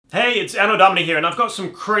Hey, it's Anno Domini here, and I've got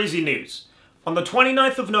some crazy news. On the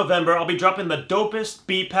 29th of November, I'll be dropping the dopest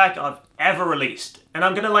beat pack I've ever released, and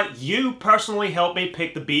I'm gonna let you personally help me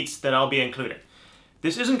pick the beats that I'll be including.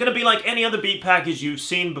 This isn't gonna be like any other beat package you've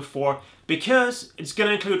seen before, because it's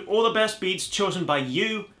gonna include all the best beats chosen by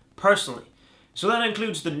you personally. So that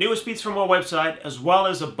includes the newest beats from our website, as well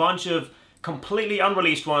as a bunch of completely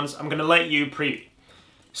unreleased ones I'm gonna let you preview.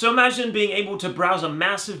 So imagine being able to browse a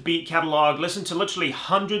massive beat catalog, listen to literally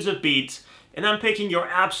hundreds of beats, and then picking your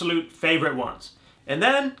absolute favorite ones. And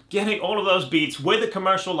then getting all of those beats with a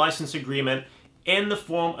commercial license agreement in the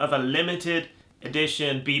form of a limited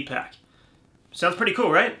edition beat pack. Sounds pretty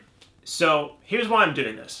cool, right? So here's why I'm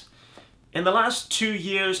doing this. In the last 2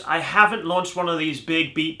 years, I haven't launched one of these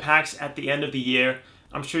big beat packs at the end of the year.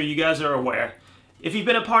 I'm sure you guys are aware. If you've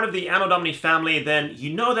been a part of the Anno Domini family, then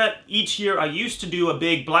you know that each year I used to do a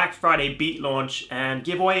big Black Friday beat launch and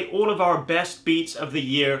give away all of our best beats of the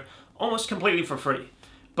year almost completely for free.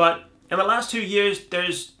 But in the last 2 years,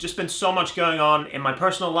 there's just been so much going on in my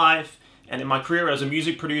personal life and in my career as a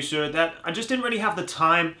music producer that I just didn't really have the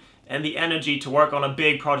time and the energy to work on a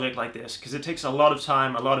big project like this, because it takes a lot of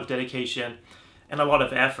time, a lot of dedication, and a lot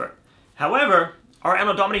of effort. However, our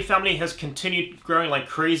Anno Domini family has continued growing like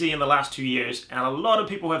crazy in the last 2 years, and a lot of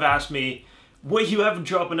people have asked me, will you ever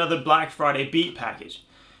drop another Black Friday beat package?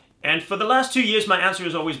 And for the last 2 years, my answer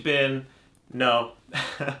has always been no.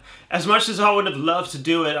 As much as I would have loved to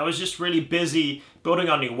do it, I was just really busy building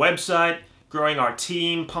our new website, growing our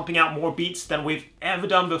team, pumping out more beats than we've ever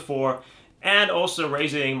done before, and also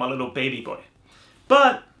raising my little baby boy.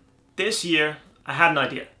 But this year, I had an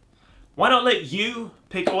idea. Why not let you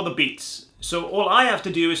pick all the beats? So all I have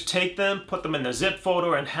to do is take them, put them in the zip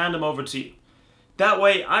folder, and hand them over to you. That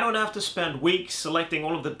way, I don't have to spend weeks selecting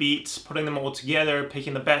all of the beats, putting them all together,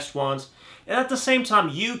 picking the best ones, and at the same time,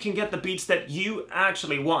 you can get the beats that you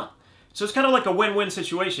actually want. So it's kind of like a win-win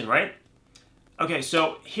situation, right? Okay,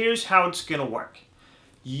 so here's how it's gonna work.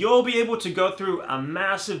 You'll be able to go through a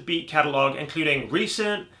massive beat catalog, including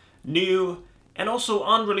recent, new, and also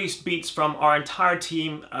unreleased beats from our entire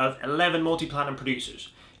team of 11 multi-platinum producers.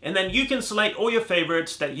 And then you can select all your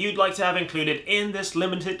favorites that you'd like to have included in this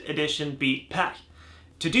limited edition beat pack.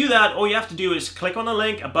 To do that, all you have to do is click on the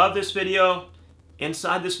link above this video,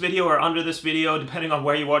 inside this video, or under this video, depending on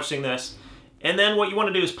where you're watching this. And then what you want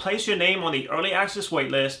to do is place your name on the early access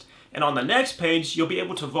waitlist, and on the next page, you'll be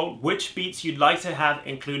able to vote which beats you'd like to have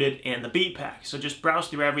included in the beat pack. So just browse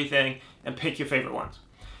through everything and pick your favorite ones.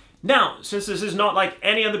 Now, since this is not like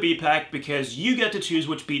any other beat pack, because you get to choose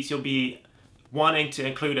which beats you'll be wanting to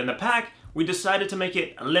include in the pack, we decided to make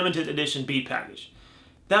it a limited edition beat package.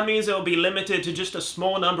 That means it will be limited to just a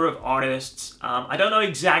small number of artists. I don't know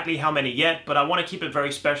exactly how many yet, but I want to keep it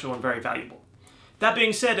very special and very valuable. That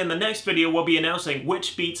being said, in the next video, we'll be announcing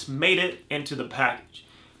which beats made it into the package.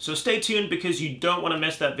 So stay tuned, because you don't want to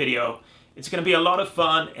miss that video. It's going to be a lot of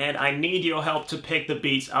fun, and I need your help to pick the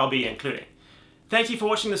beats I'll be including. Thank you for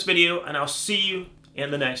watching this video, and I'll see you in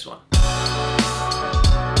the next one.